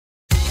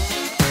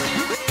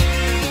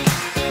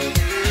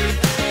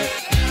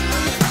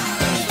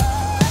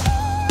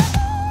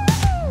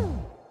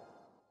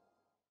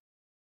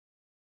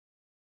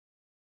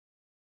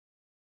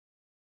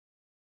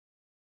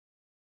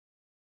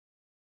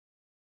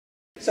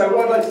So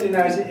what I'd like to do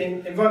now is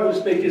invite all the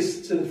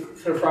speakers to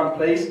the front,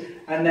 please,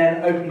 and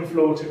then open the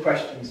floor to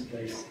questions,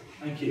 please.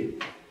 Thank you.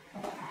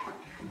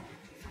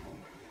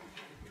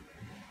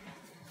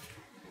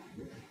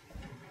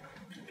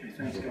 Okay,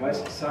 thanks,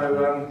 guys.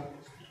 So,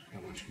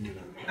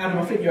 Adam,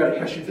 I think you had a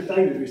question for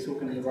David, who was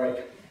talking in the break.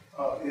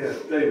 Yeah,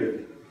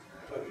 David.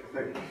 Okay,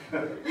 thank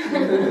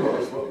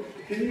you.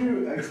 Can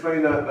you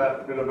explain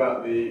that bit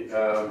about the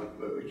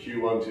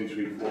Q1, 2,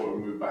 3, 4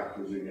 and move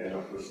backwards again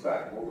up the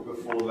stack? What were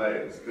the 4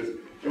 layers? Because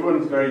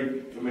everyone's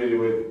very familiar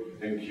with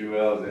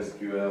MQLs,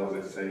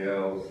 SQLs,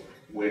 SALs,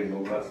 WIN,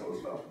 all that sort of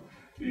stuff.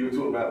 But you were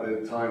talking about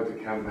the time to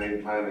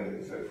campaign planning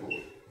and so forth.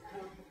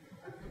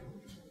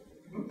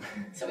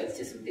 So it's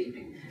just some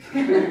beeping.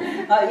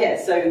 I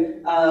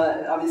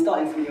mean,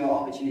 starting from your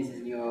opportunities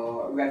and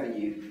your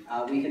revenue,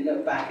 we can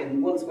look back,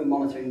 and once we're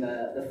monitoring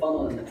the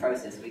funnel and the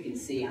process, we can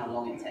see how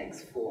long it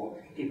takes for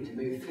people to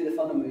move through the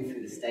funnel, move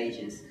through the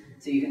stages.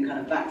 So you can kind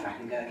of backtrack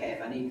and go, okay,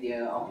 if I need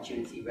the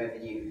opportunity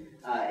revenue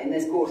in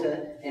this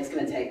quarter, it's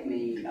going to take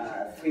me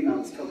 3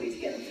 months probably to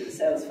get them through the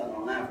sales funnel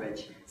on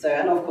average. So,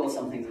 and of course,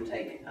 some things will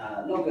take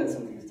longer and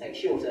some things will take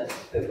shorter,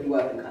 but if we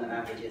work on kind of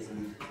averages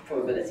and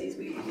probabilities,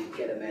 we can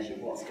get a measure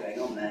of what's going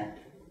on there.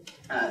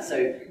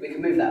 So we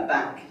can move that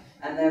back,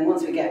 and then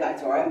once we get back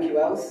to our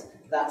MQLs,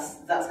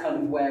 that's kind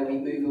of where we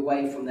move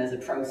away from there's a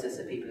process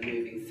that people are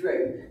moving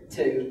through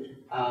to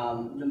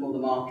the more the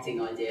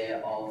marketing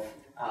idea of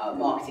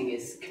marketing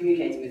is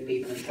communicating with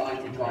people and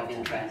trying to drive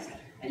interest,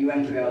 and your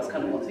MQLs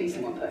kind of want to be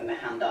someone putting their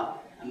hand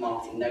up and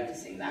marketing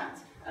noticing that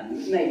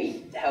and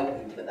maybe helping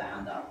them put their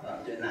hand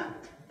up doing that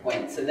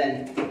point. So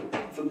then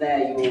from there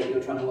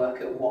you're trying to work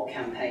at what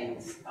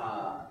campaigns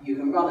you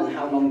can run and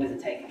how long does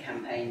it take a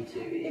campaign to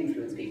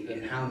influence people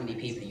and how many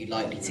people you're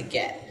likely to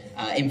get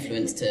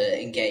influence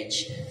to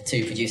engage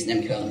to produce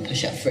an MQL and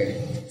push that through.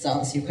 Does that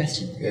answer your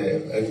question? Yeah,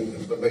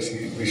 but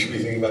basically we should be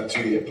thinking about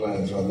 2-year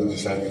plans rather than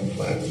just annual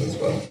plans as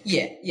well.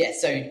 Yeah.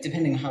 So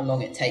depending on how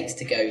long it takes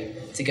to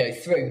go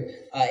through,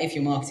 if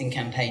your marketing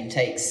campaign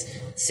takes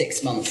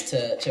 6 months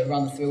to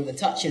run through all the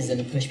touches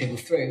and push people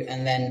through,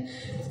 and then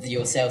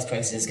your sales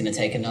process is going to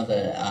take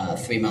another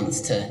 3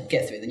 months to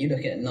get through, then you're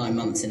looking at 9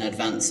 months in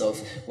advance of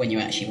when you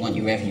actually want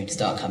your revenue to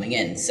start coming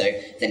in. So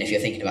then if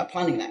you're thinking about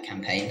planning that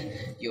campaign,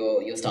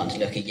 you're starting to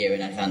look a year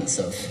in advance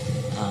of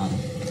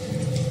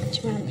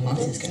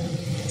marketing's going on.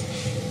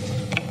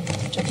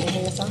 Can you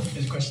hand this off?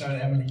 There's a question out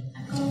of Emily.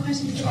 I've got a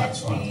question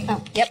for you.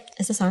 Oh, yep.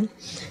 Is this on?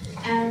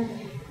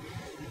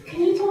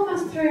 Can you talk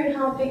us through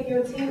how big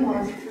your team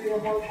was through your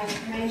whole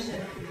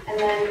transformation, and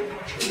then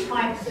the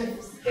types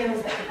of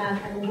skills that you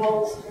had and the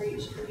roles for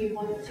each of the people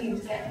on your team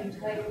to get you to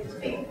where you need to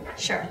be?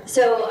 Sure.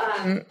 So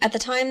at the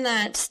time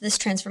that this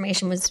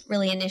transformation was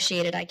really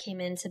initiated, I came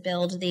in to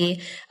build the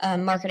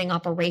marketing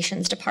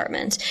operations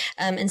department.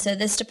 And so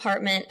this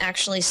department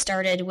actually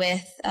started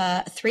with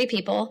 3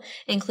 people,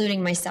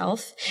 including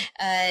myself.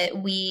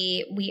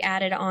 We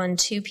added on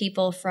 2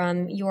 people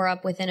from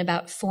Europe within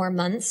about 4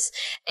 months.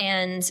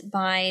 And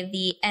by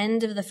the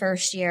end of the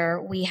first year,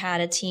 we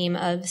had a team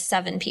of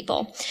 7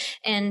 people.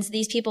 And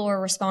these people were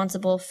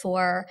responsible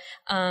for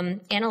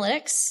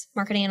analytics,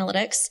 marketing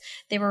analytics.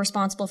 They were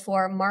responsible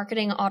for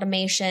marketing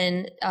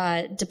automation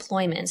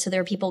deployment. So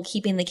there were people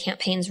keeping the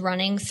campaigns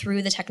running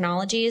through the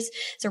technologies.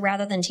 So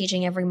rather than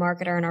teaching every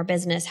marketer in our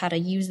business how to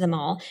use them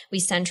all, we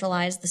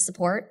centralized the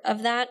support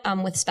of that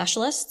with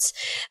specialists.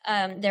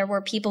 There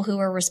were people who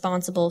were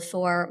responsible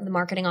for the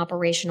marketing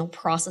operational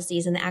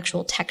processes and the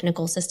actual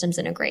technical systems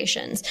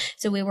integrations.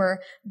 So we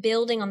were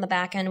building on the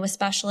back end with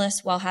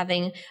specialists while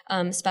having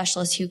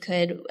specialists who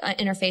could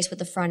interface with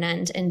the front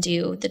end and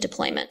do the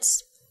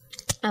deployments.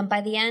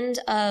 By the end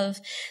of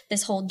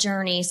this whole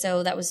journey,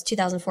 so that was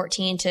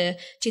 2014 to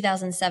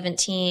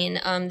 2017,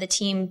 the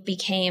team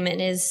became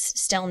and is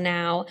still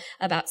now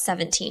about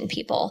 17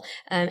 people.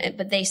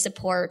 But they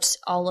support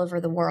all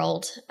over the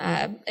world,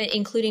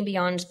 including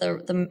beyond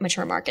the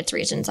mature markets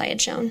regions I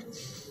had shown.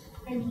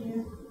 Thank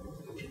you.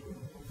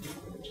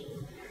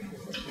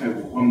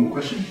 One more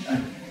question.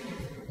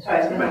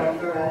 Sorry, it's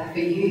another for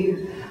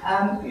you.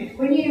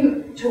 When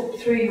you talked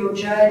through your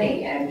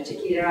journey, and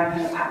particularly around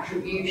kind of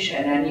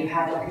attribution, and you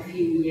had like a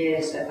few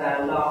years of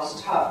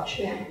last touch,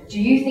 do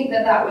you think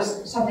that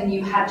was something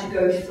you had to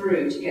go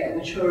through to get the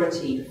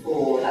maturity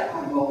for that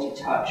kind of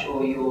multi-touch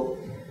or your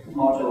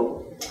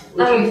model?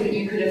 Or do you think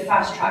you could have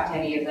fast-tracked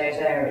any of those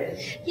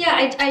areas?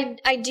 Yeah,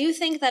 I do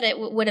think that it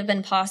would have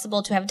been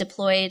possible to have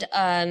deployed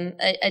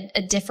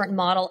a different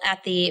model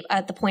at the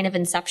point of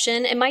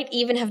inception. It might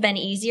even have been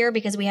easier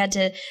because we had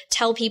to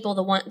tell people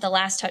the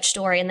last touch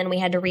story, and then we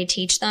had to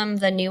reteach them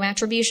the new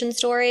attribution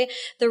story.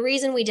 The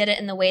reason we did it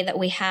in the way that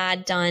we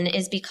had done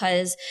is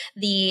because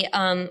we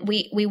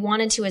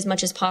wanted to, as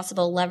much as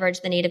possible,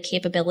 leverage the native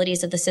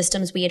capabilities of the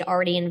systems we had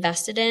already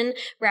invested in,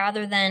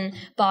 rather than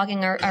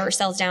bogging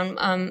ourselves down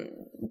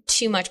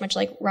too much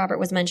like Robert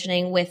was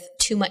mentioning, with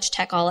too much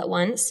tech all at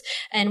once.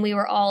 And we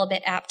were all a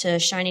bit apt to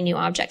shiny new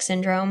object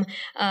syndrome,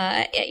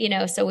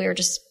 so we were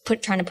just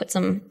trying to put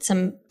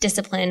some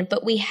discipline,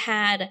 but we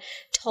had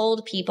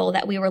told people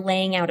that we were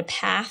laying out a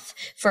path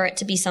for it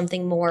to be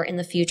something more in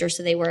the future,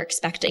 so they were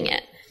expecting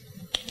it.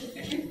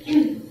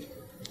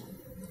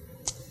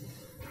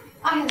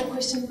 I had a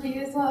question for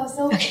you as well.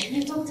 So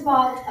you talked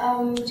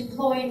about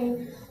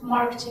deploying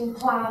marketing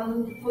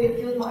plan for your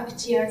field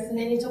marketeers, and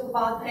then you talk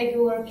about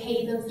regular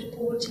cadence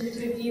reporting to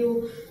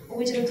review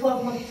within a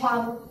 12-month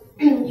plan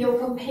your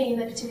campaign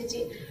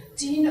activity.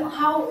 Do you know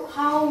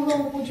how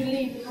long would you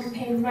leave the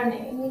campaign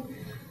running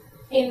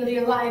in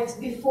real life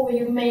before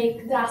you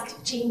make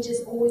drastic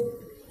changes or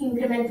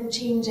incremental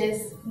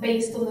changes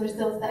based on the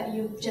results that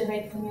you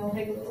generate from your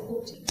regular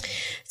reporting?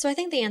 So I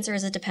think the answer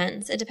is it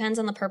depends. It depends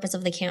on the purpose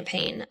of the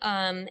campaign.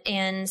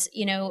 And,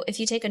 you know, if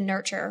you take a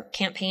nurture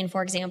campaign,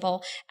 for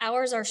example,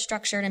 ours are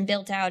structured and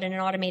built out in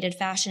an automated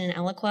fashion in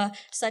Eloqua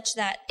such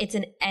that it's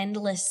an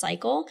endless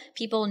cycle.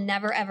 People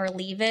never, ever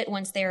leave it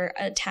once they're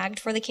tagged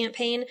for the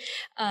campaign.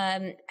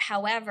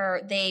 However,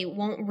 they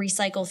won't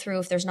recycle through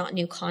if there's not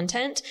new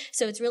content.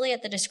 So it's really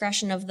at the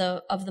discretion of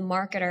the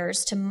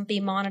marketers to be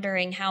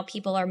monitoring how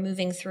people are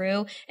moving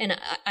through and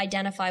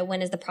identify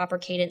when is the proper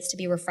cadence to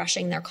be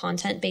refreshing their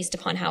content based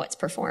upon how it's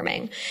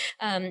performing.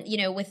 You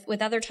know,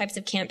 with other types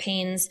of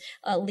campaigns,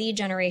 lead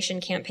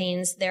generation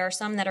campaigns, there are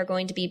some that are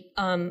going to be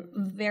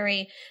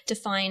very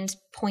defined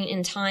point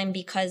in time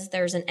because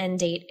there's an end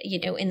date, you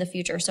know, in the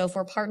future. So if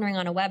we're partnering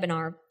on a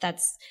webinar,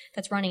 that's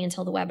running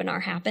until the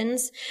webinar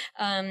happens.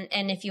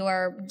 And if you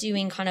are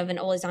doing kind of an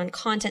always on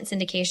content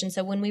syndication,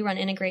 so when we run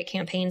integrate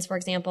campaigns, for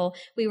example,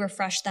 we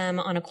refresh them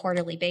on a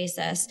quarterly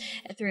basis.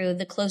 Through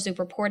the closed loop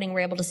reporting,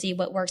 we're able to see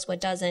what works,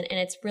 what doesn't. And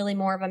it's really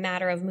more of a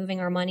matter of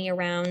moving our money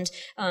around,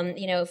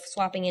 you know,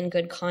 swapping in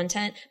good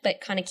content, but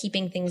kind of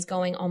keeping things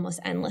going almost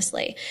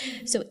endlessly.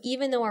 So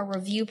even though our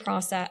review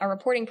process, our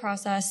reporting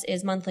process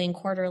is monthly and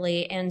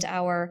quarterly, and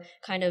our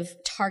kind of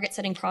target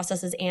setting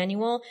process is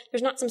annual,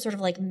 there's not some sort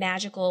of like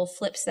magical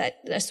switches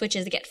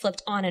that get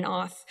flipped on and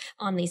off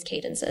on these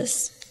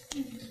cadences.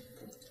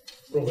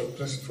 Robert,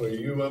 question for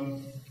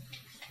you.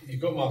 You've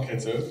got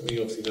Marketo.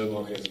 We obviously know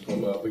Marketo quite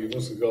well, but you've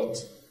also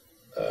got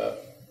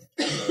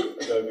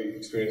Adobe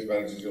Experience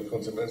Manager as your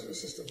content management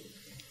system.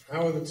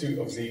 How are the two,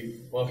 obviously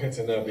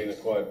Marketo now being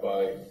acquired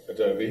by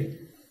Adobe,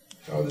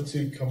 how are the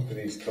two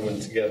companies coming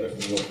together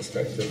from your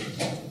perspective?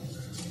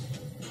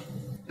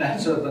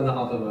 Better than the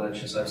other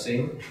mergers I've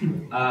seen.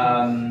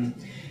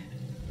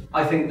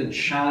 I think the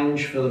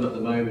challenge for them at the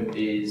moment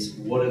is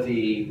what are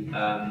the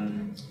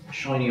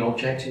shiny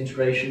object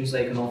integrations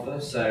they can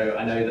offer. So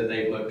I know that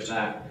they've looked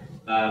at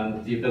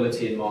the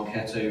ability in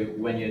Marketo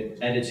when you're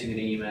editing an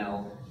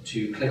email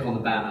to click on the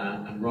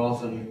banner, and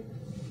rather than,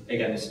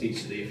 again, this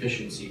speaks to the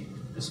efficiency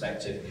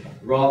perspective,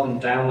 rather than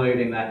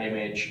downloading that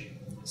image,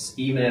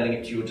 emailing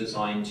it to your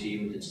design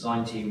team, the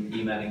design team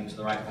emailing it to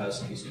the right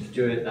person who's going to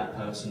do it, that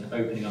person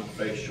opening up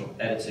Photoshop,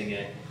 editing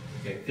it,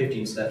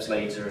 15 steps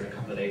later and a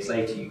couple of days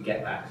later you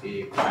get back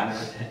the banner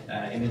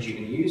image you're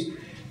going to use.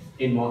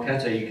 In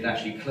Marketo you could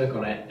actually click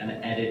on it and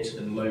edit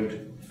and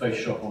load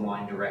Photoshop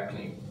online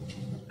directly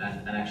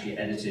and actually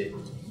edit it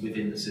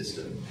within the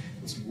system.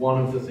 It's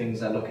one of the things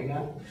they're looking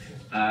at.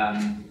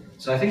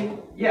 So I think,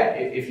 yeah,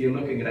 if you're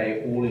looking at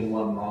a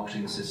all-in-one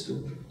marketing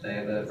system, they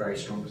have a very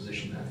strong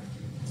position there.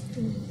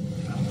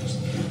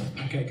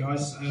 Okay,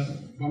 guys,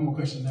 one more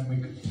question, then we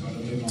could try to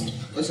move on.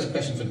 This is a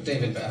question for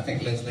David, but I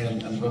think Leslie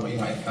and Robert, you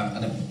might have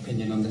an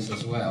opinion on this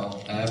as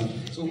well.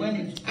 So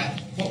at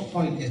what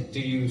point do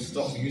you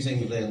stop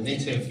using the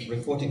native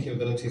reporting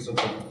capabilities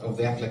of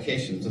the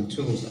applications and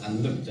tools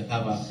and look to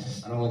have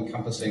an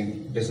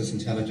all-encompassing business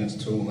intelligence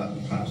tool that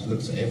perhaps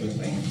looks at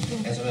everything?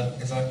 Is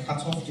there a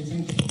cut-off, do you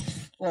think?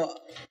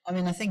 Well, I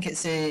mean, I think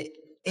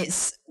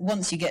it's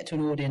once you get to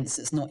an audience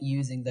that's not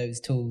using those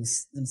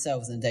tools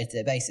themselves on a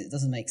day-to-day basis, it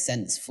doesn't make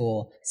sense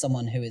for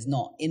someone who is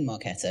not in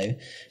Marketo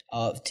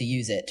to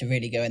use it, to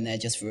really go in there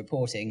just for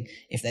reporting,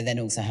 if they then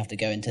also have to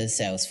go into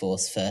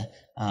Salesforce for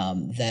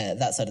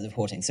that side of the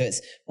reporting. So it's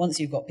once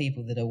you've got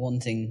people that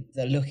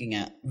are looking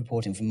at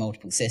reporting from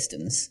multiple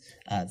systems,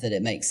 that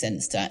it makes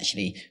sense to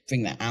actually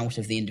bring that out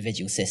of the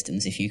individual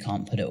systems if you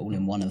can't put it all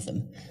in one of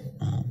them.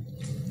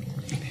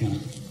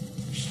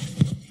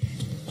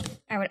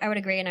 I would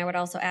agree, and I would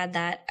also add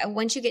that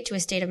once you get to a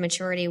state of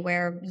maturity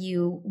where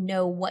you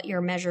know what your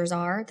measures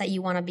are that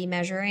you want to be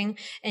measuring,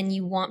 and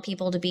you want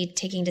people to be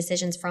taking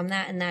decisions from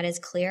that, and that is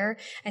clear,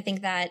 I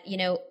think that, you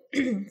know,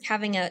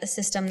 having a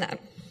system that,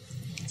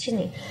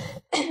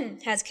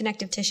 has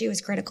connective tissue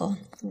is critical.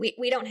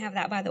 We don't have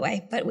that, by the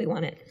way, but we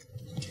want it.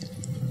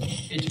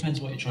 It depends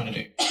what you're trying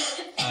to do.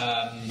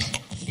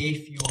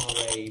 If you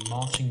are a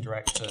marketing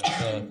director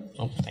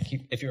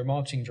if you're a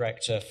marketing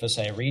director for,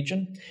 say, a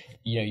region,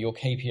 you know, your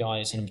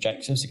KPIs and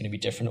objectives are going to be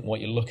different, and what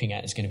you're looking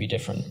at is going to be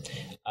different.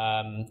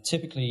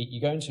 Typically,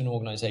 you go into an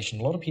organization,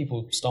 a lot of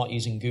people start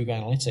using Google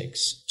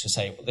Analytics to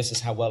say, well, this is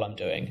how well I'm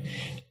doing.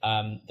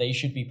 They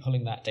should be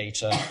pulling that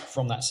data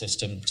from that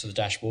system to the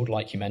dashboard,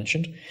 like you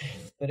mentioned.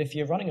 But if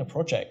you're running a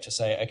project to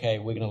say, okay,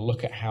 we're going to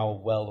look at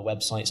how well the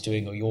website's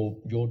doing, or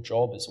your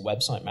job as a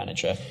website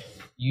manager,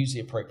 use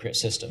the appropriate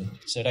system.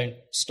 So don't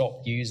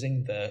stop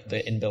using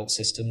the inbuilt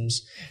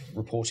systems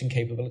reporting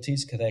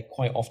capabilities, because they're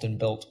quite often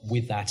built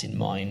with that in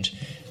mind.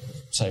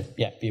 So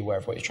yeah, be aware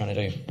of what you're trying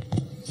to do.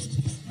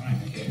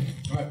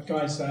 Right,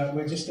 guys,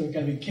 we're just going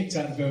to be kicked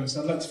out of the building,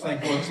 so I'd like to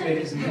thank all the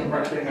speakers and